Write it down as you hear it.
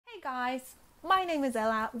Guys, my name is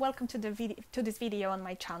Ella. Welcome to this video on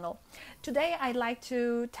my channel. Today I'd like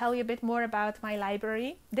to tell you a bit more about my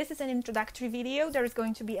library. This is an introductory video. There is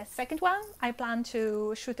going to be a second one. I plan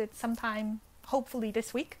to shoot it sometime, hopefully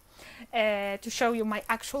this week, to show you my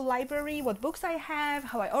actual library, what books I have,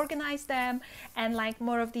 how I organize them, and like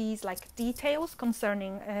more of these like details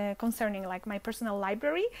concerning like my personal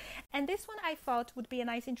library. And this one I thought would be a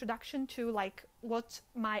nice introduction to like what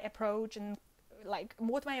my approach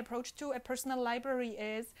to a personal library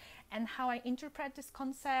is and how I interpret this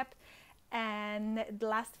concept. And the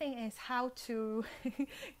last thing is how to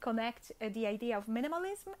connect the idea of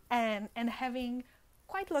minimalism and having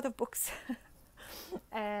quite a lot of books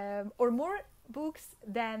or more books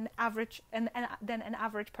than an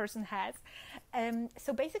average person has.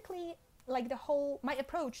 So basically, like my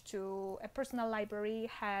approach to a personal library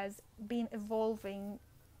has been evolving.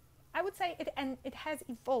 I would say it has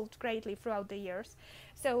evolved greatly throughout the years.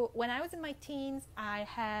 So when I was in my teens, I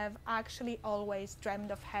have actually always dreamed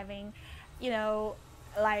of having,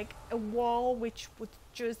 like a wall which would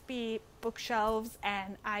just be bookshelves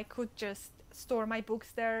and I could just store my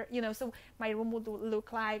books there, so my room would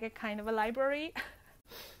look like a kind of a library.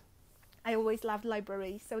 I always loved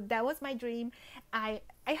libraries, so that was my dream. I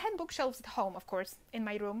had bookshelves at home, of course, in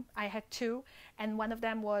my room. I had two, and one of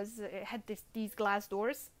them had these glass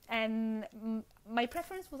doors, and my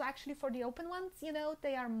preference was actually for the open ones.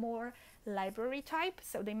 They are more library type,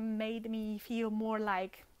 so they made me feel more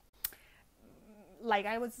like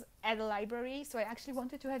I was at a library. So I actually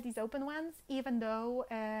wanted to have these open ones, even though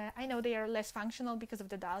I know they are less functional because of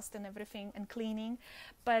the dust and everything and cleaning,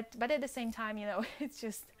 but at the same time, it's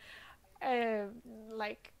just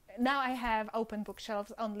like now I have open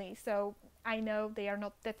bookshelves only, so I know they are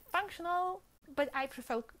not that functional, but I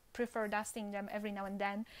prefer dusting them every now and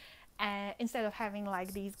then instead of having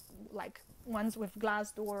like these like ones with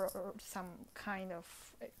glass door or some kind of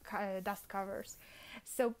dust covers.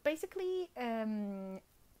 So basically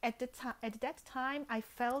at that time I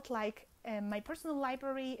felt like my personal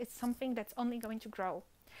library is something that's only going to grow,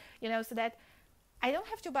 so that I don't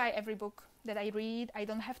have to buy every book that I read. I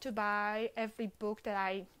don't have to buy every book that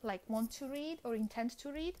I want to read or intend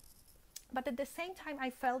to read. But at the same time, I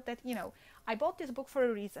felt that, I bought this book for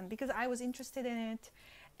a reason, because I was interested in it,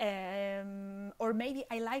 or maybe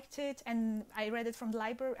I liked it and I read it from the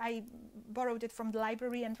library. I borrowed it from the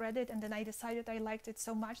library and read it, and then I decided I liked it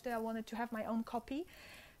so much that I wanted to have my own copy.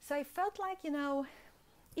 So I felt like,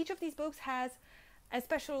 each of these books has a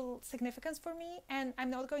special significance for me, and I'm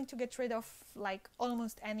not going to get rid of like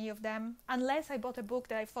almost any of them unless I bought a book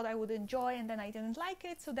that I thought I would enjoy and then I didn't like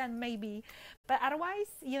it, so then maybe. But otherwise,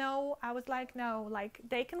 I was like, no, like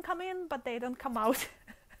they can come in but they don't come out.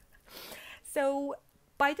 So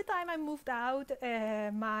by the time I moved out,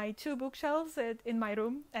 my two bookshelves in my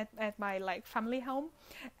room at my like family home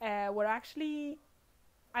were actually,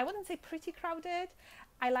 I wouldn't say pretty crowded.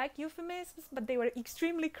 I like euphemisms, but they were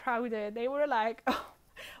extremely crowded. They were like,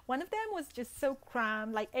 one of them was just so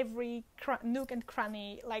crammed, like every nook and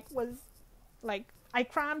cranny, I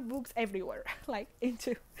crammed books everywhere, like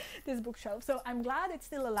into this bookshelf. So I'm glad it's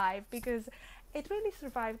still alive because it really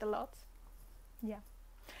survived a lot. Yeah.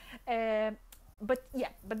 But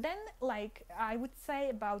then like I would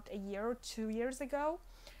say about a year or 2 years ago,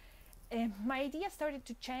 my idea started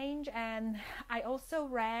to change, and I also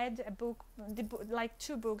read like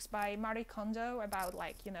two books by Marie Kondo about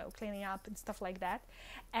cleaning up and stuff like that.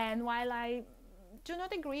 And while I do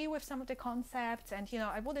not agree with some of the concepts, and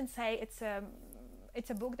I wouldn't say it's a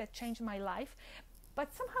book that changed my life,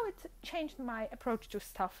 but somehow it changed my approach to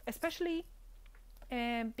stuff, especially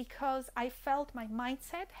because I felt my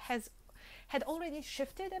mindset had already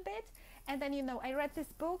shifted a bit. And then, I read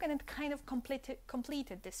this book and it kind of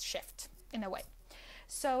completed this shift in a way.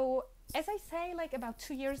 So as I say, like about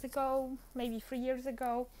 2 years ago, maybe 3 years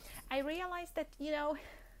ago, I realized that,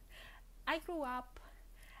 I grew up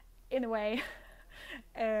in a way.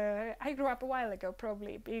 I grew up a while ago,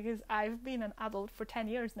 probably, because I've been an adult for 10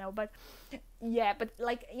 years now. But yeah, but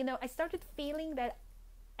I started feeling that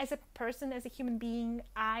as a person, as a human being,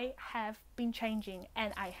 I have been changing,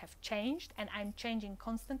 and I have changed, and I'm changing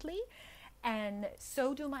constantly. And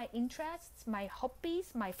so do my interests, my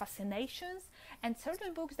hobbies, my fascinations, and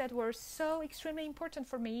certain books that were so extremely important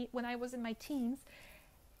for me when I was in my teens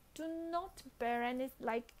are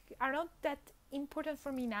not that important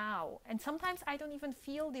for me now. And sometimes I don't even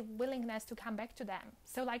feel the willingness to come back to them.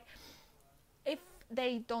 So if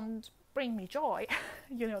they don't bring me joy,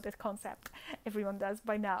 that concept everyone does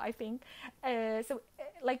by now, I think.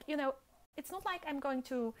 It's not like I'm going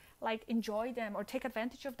to enjoy them or take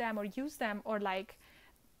advantage of them or use them or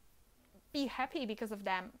be happy because of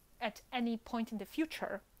them at any point in the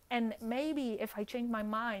future. And maybe if I change my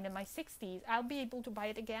mind in my 60s, I'll be able to buy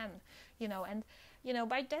it again, and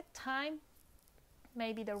by that time,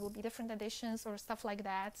 maybe there will be different editions or stuff like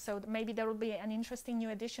that. So maybe there will be an interesting new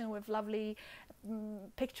edition with lovely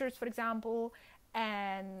pictures, for example.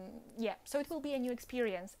 And yeah, so it will be a new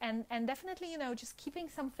experience. And definitely, just keeping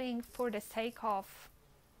something for the sake of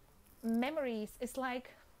memories is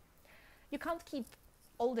like, you can't keep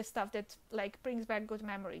all the stuff that like brings back good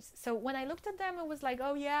memories. So when I looked at them, I was like,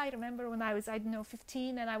 oh yeah, I remember when I was,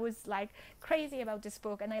 15, and I was like crazy about this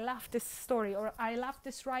book, and I loved this story, or I loved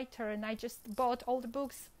this writer, and I just bought all the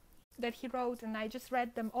books that he wrote, and I just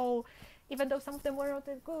read them all, even though some of them were not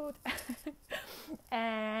that good.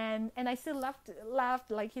 and I still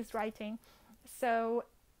loved like his writing. So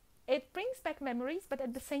it brings back memories, but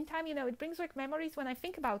at the same time, it brings back memories when I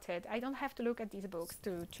think about it. I don't have to look at these books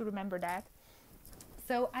to remember that.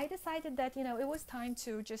 So I decided that, it was time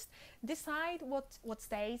to just decide what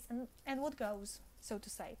stays and what goes, so to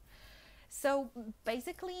say. So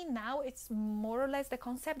basically now it's more or less the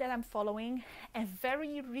concept that I'm following. A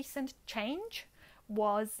very recent change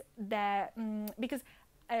was that, because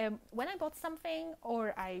when I bought something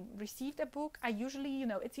or I received a book, I usually,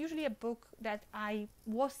 it's usually a book that I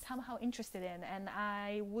was somehow interested in and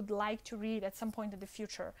I would like to read at some point in the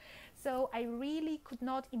future. So I really could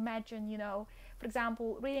not imagine, for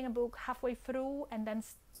example, reading a book halfway through and then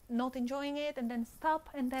not enjoying it, and then stop,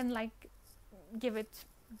 and then like give it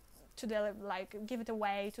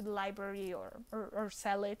away to the library or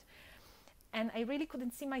sell it. And I really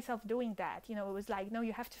couldn't see myself doing that. It was like, no,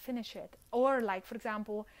 you have to finish it. Or like, for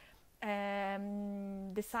example,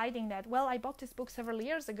 deciding that, well, I bought this book several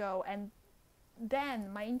years ago, and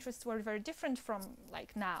then my interests were very different from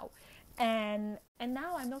like now. And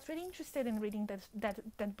now I'm not really interested in reading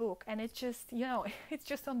that book. And it's just, it's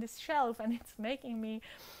just on this shelf, and it's making me,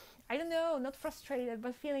 I don't know, not frustrated,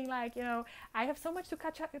 but feeling like, I have so much to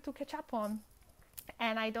catch up on.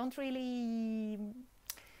 And I'm not really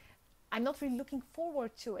looking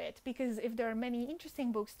forward to it, because if there are many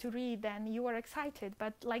interesting books to read, then you are excited.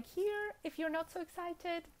 But like here, if you're not so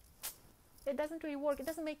excited, it doesn't really work. It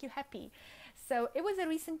doesn't make you happy. So it was a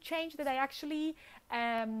recent change that I actually,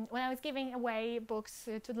 when I was giving away books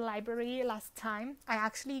to the library last time, I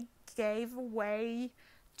actually gave away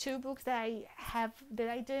 2 books that I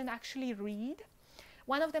didn't actually read.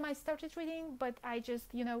 One of them I started reading, but I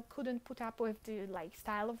just, couldn't put up with the like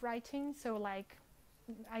style of writing. So like,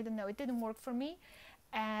 I don't know, it didn't work for me,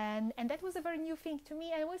 and that was a very new thing to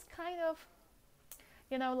me, and it was kind of,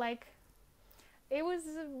 like, it was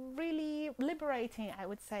really liberating, I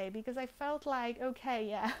would say, because I felt like, okay,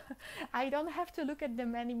 yeah, I don't have to look at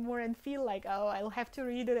them anymore and feel like, oh, I'll have to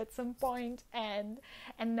read it at some point, and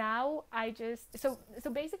now I just, so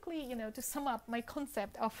basically, to sum up my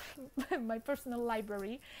concept of my personal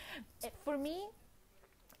library, for me,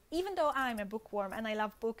 even though I'm a bookworm and I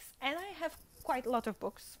love books, and I have quite a lot of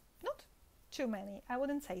books, not too many, I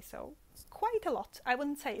wouldn't say so, quite a lot, I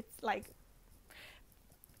wouldn't say it's like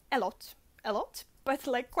a lot, but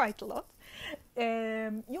like quite a lot.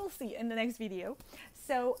 You'll see in the next video.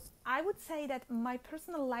 So I would say that my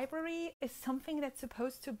personal library is something that's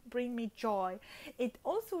supposed to bring me joy. It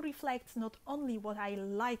also reflects not only what I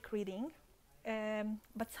like reading,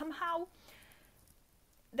 but somehow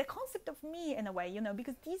the concept of me in a way,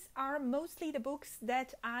 because these are mostly the books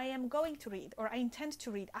that I am going to read or I intend to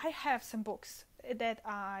read. I have some books that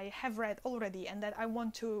I have read already and that I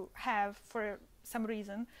want to have for some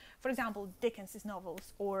reason. For example, Dickens's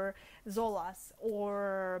novels or Zola's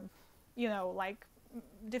or, like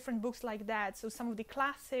different books like that. So some of the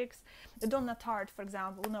classics, Donna Tartt, for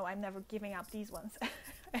example. No, I'm never giving up these ones,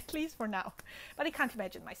 at least for now. But I can't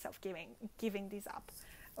imagine myself giving these up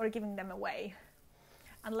or giving them away.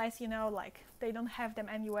 Unless, like they don't have them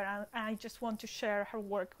anywhere and I just want to share her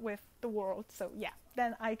work with the world. So yeah,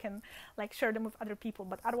 then I can like share them with other people,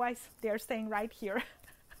 but otherwise they are staying right here.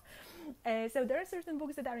 So there are certain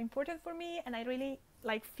books that are important for me and I really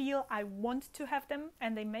like feel I want to have them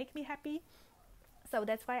and they make me happy. So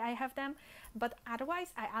that's why I have them. But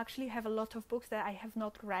otherwise I actually have a lot of books that I have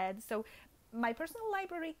not read. So my personal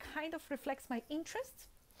library kind of reflects my interests.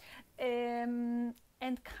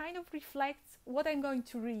 And kind of reflects what I'm going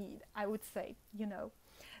to read, I would say,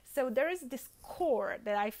 So there is this core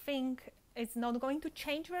that I think is not going to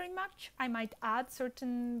change very much. I might add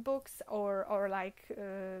certain books or like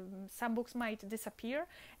some books might disappear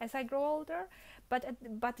as I grow older. But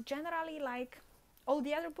generally, like all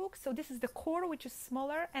the other books, so this is the core, which is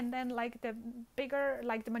smaller, and then like the bigger,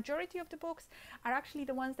 like the majority of the books are actually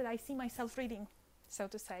the ones that I see myself reading, so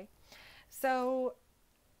to say. So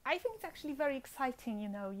I think it's actually very exciting, you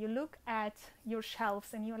know. You look at your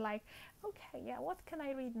shelves and you're like, okay, yeah, what can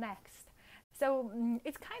I read next? So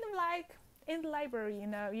it's kind of like in the library, you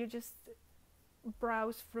know, you just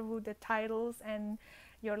browse through the titles and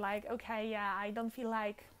you're like, okay, yeah, I don't feel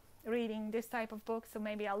like reading this type of book, so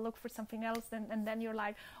maybe I'll look for something else. And then you're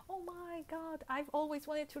like, oh my god, I've always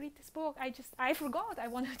wanted to read this book. I forgot I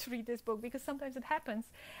wanted to read this book, because sometimes it happens.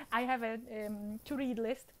 I have a to read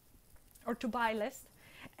list or to buy list,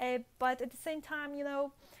 but at the same time, you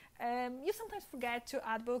know, you sometimes forget to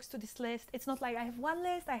add books to this list. It's not like I have one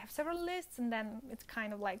list, I have several lists, and then it's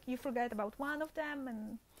kind of like you forget about one of them,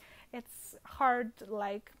 and it's hard.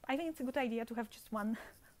 Like, I think it's a good idea to have just one.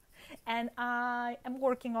 And I am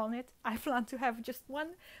working on it. I plan to have just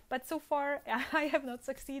one, but so far I have not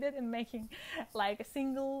succeeded in making like a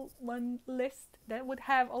single one list that would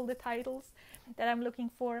have all the titles that I'm looking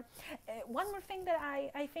for. One more thing that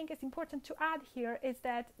I think is important to add here is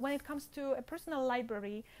that when it comes to a personal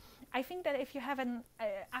library, I think that if you have an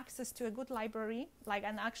access to a good library, like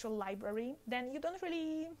an actual library, then you don't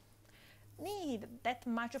really need that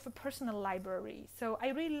much of a personal library. So I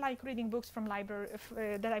really like reading books from library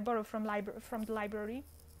that I borrow from the library.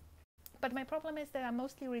 But my problem is that I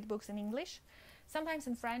mostly read books in English, sometimes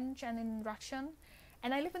in French and in Russian.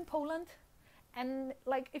 And I live in Poland. And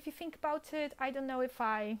like, if you think about it, I don't know if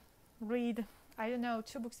I read, I don't know,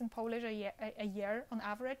 2 books in Polish a year on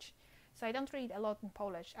average. So I don't read a lot in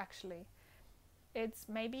Polish, actually. It's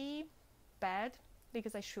maybe bad,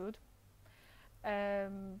 because I should.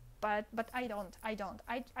 But I don't.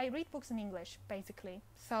 I read books in English, basically.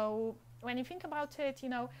 So when you think about it, you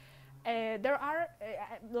know, there are,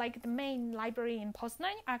 like, the main library in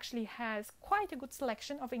Poznań actually has quite a good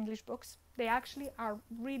selection of English books. They actually are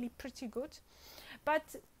really pretty good.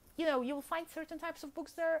 But, you know, you'll find certain types of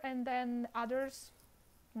books there, and then others,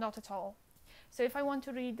 not at all. So if I want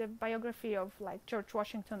to read the biography of, like, George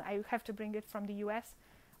Washington, I have to bring it from the US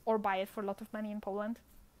or buy it for a lot of money in Poland.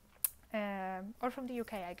 Or from the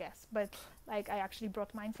UK, I guess, but like, I actually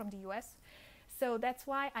brought mine from the US. So that's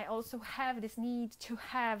why I also have this need to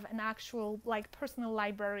have an actual, like, personal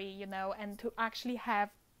library, you know, and to actually have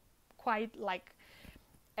quite, like,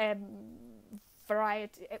 a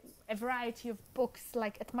variety of books,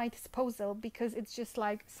 like, at my disposal, because it's just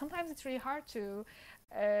like, sometimes it's really hard to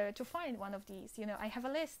find one of these, you know. I have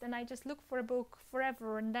a list and I just look for a book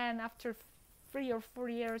forever, and then after 3 or 4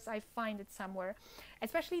 years I find it somewhere.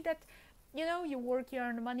 Especially that, you know, you work, you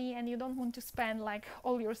earn money, and you don't want to spend like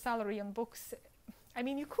all your salary on books. I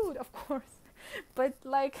mean, you could, of course, but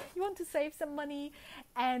like, you want to save some money.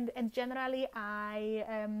 And generally I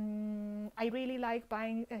really like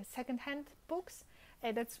buying second-hand books.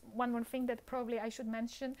 That's one more thing that probably I should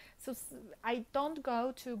mention. So I don't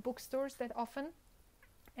go to bookstores that often.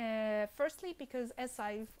 Firstly, because, as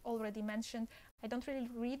I've already mentioned, I don't really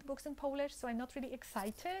read books in Polish, so I'm not really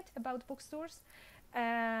excited about bookstores,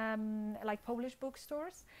 like Polish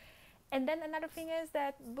bookstores. And then another thing is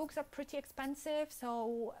that books are pretty expensive.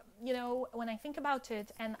 So, you know, when I think about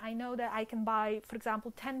it, and I know that I can buy, for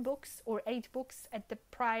example, 10 books or 8 books at the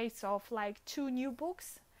price of like 2 new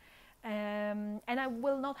books, and I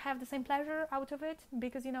will not have the same pleasure out of it,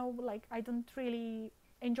 because, you know, like, I don't really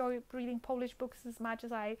enjoy reading Polish books as much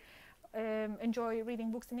as I enjoy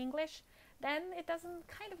reading books in English. Then it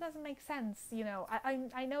kind of doesn't make sense, you know.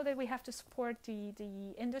 I know that we have to support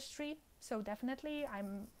the industry, so definitely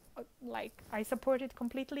I support it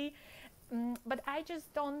completely, but I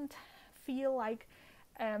just don't feel like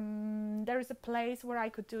there is a place where I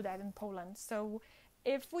could do that in Poland. So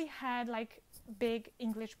if we had like big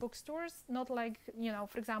English bookstores, not like, you know,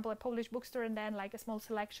 for example, a Polish bookstore and then like a small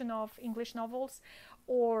selection of English novels,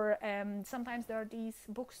 or sometimes there are these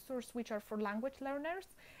bookstores which are for language learners,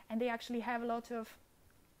 and they actually have a lot of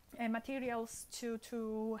materials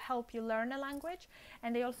to help you learn a language,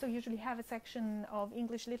 and they also usually have a section of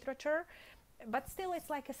English literature, but still it's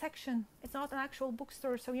like a section, it's not an actual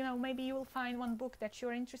bookstore. So, you know, maybe you will find one book that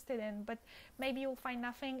you're interested in, but maybe you'll find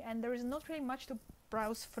nothing, and there is not really much to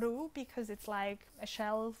browse through, because it's like a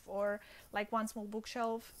shelf or like one small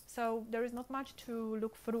bookshelf, so there is not much to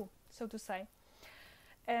look through, so to say.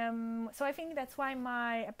 So I think that's why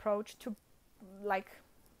my approach to like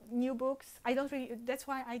new books, that's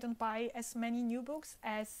why I don't buy as many new books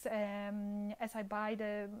as I buy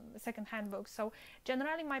the second-hand books. So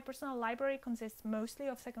generally my personal library consists mostly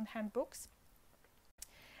of second-hand books.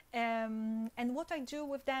 And what I do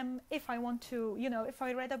with them, if I want to, you know, if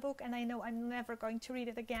I read a book and I know I'm never going to read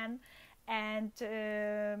it again, and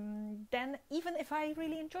then even if I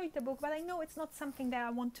really enjoyed the book, but I know it's not something that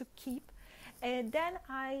I want to keep, then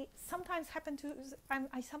I sometimes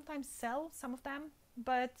sell some of them,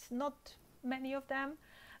 but not many of them,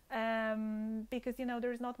 because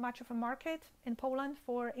there is not much of a market in Poland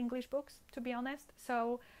for English books, to be honest.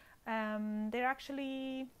 So they're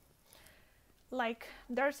actually like,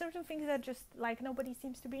 there are certain things that just like nobody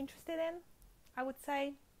seems to be interested in, I would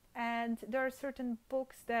say. And there are certain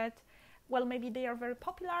books that, well, maybe they are very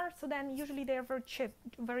popular, so then usually they are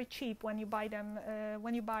very cheap when you buy them,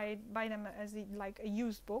 when you buy them as like a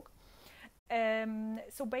used book.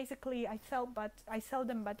 So basically I sell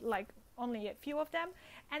them, but like only a few of them.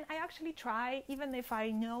 And I actually try, even if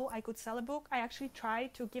I know I could sell a book, I actually try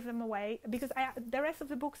to give them away, because the rest of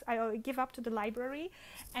the books I give up to the library.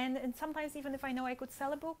 And sometimes even if I know I could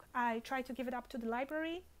sell a book, I try to give it up to the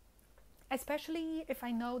library, especially if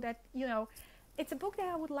I know that, it's a book that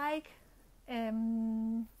I would like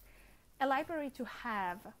a library to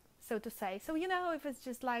have, so to say. So, if it's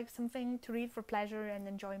just like something to read for pleasure and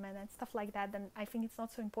enjoyment and stuff like that, then I think it's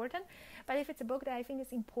not so important. But if it's a book that I think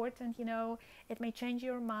is important, it may change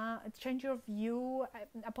your view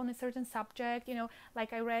upon a certain subject,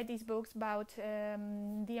 like I read these books about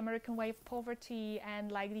the American way of poverty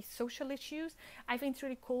and like these social issues. I think it's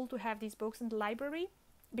really cool to have these books in the library,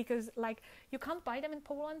 because like you can't buy them in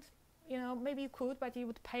Poland. Maybe you could, but you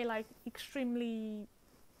would pay like extremely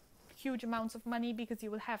huge amounts of money, because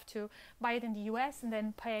you will have to buy it in the US and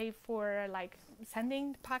then pay for like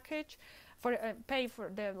sending the package, for pay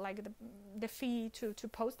for the fee to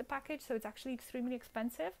post the package. So it's actually extremely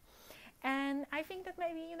expensive. And I think that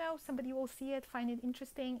maybe somebody will see it, find it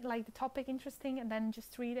interesting, like the topic interesting, and then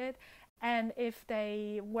just read it. And if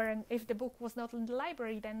the book was not in the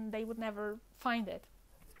library, then they would never find it.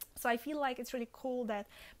 So I feel like it's really cool that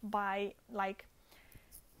by like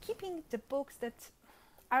keeping the books that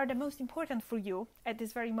are the most important for you at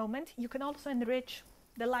this very moment, you can also enrich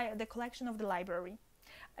the collection of the library.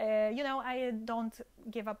 I don't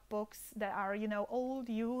give up books that are, old,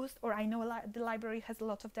 used, or I know the library has a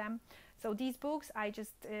lot of them. So these books I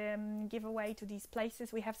just give away to these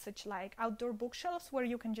places. We have such like outdoor bookshelves where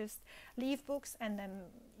you can just leave books, and then,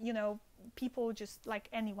 people, just like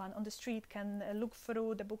anyone on the street, can look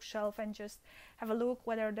through the bookshelf and just have a look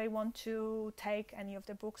whether they want to take any of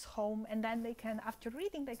the books home, and then they can, after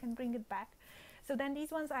reading, they can bring it back. So then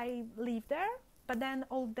these ones I leave there, but then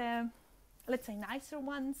all the, let's say, nicer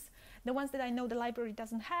ones, the ones that I know the library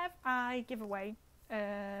doesn't have, I give away,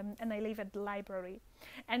 and I leave at the library.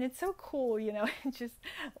 And it's so cool, just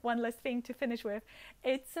one last thing to finish with.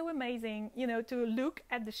 It's so amazing, to look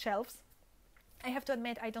at the shelves. I have to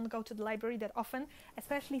admit, I don't go to the library that often,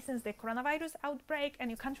 especially since the coronavirus outbreak, and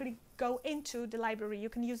you can't really go into the library. You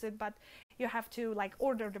can use it, but you have to like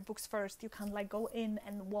order the books first. You can't like go in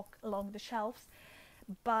and walk along the shelves.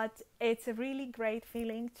 But it's a really great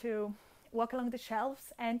feeling to walk along the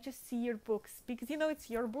shelves and just see your books, because it's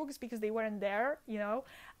your books, because they weren't there.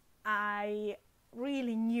 I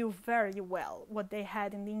really knew very well what they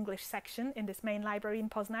had in the English section in this main library in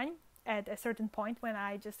Poznań at a certain point, when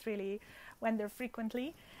I just really went there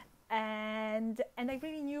frequently, and I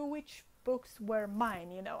really knew which books were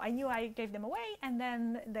mine. I knew I gave them away, and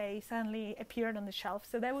then they suddenly appeared on the shelf.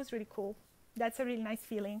 So that was really cool. That's a really nice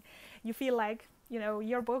feeling. You feel like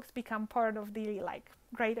your books become part of the like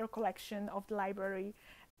greater collection of the library,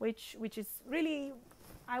 which is really,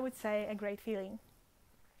 I would say, a great feeling.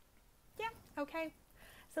 Yeah, okay.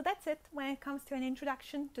 So that's it when it comes to an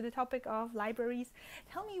introduction to the topic of libraries.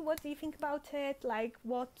 Tell me, what do you think about it? Like,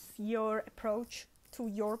 what's your approach to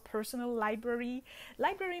your personal library?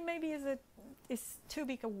 Library maybe is too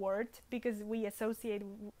big a word, because we associate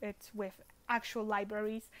it with actual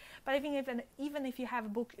libraries. But I think even if you have a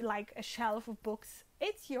book, like a shelf of books,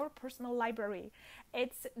 it's your personal library.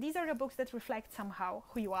 These are the books that reflect somehow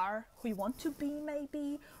who you are, who you want to be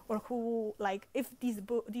maybe, or who, like, if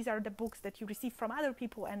these are the books that you receive from other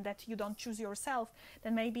people and that you don't choose yourself,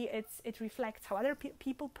 then maybe it reflects how other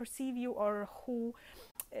people perceive you, or who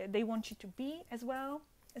they want you to be as well.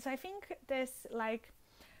 So I think this like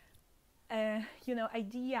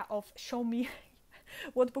idea of show me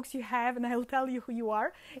what books you have and I'll tell you who you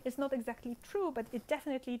are is not exactly true, but it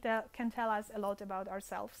definitely can tell us a lot about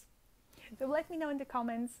ourselves. So let me know in the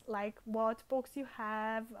comments like what books you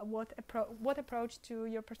have, what approach to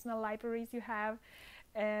your personal libraries you have,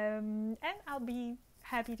 and I'll be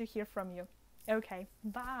happy to hear from you. Okay,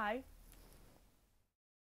 bye.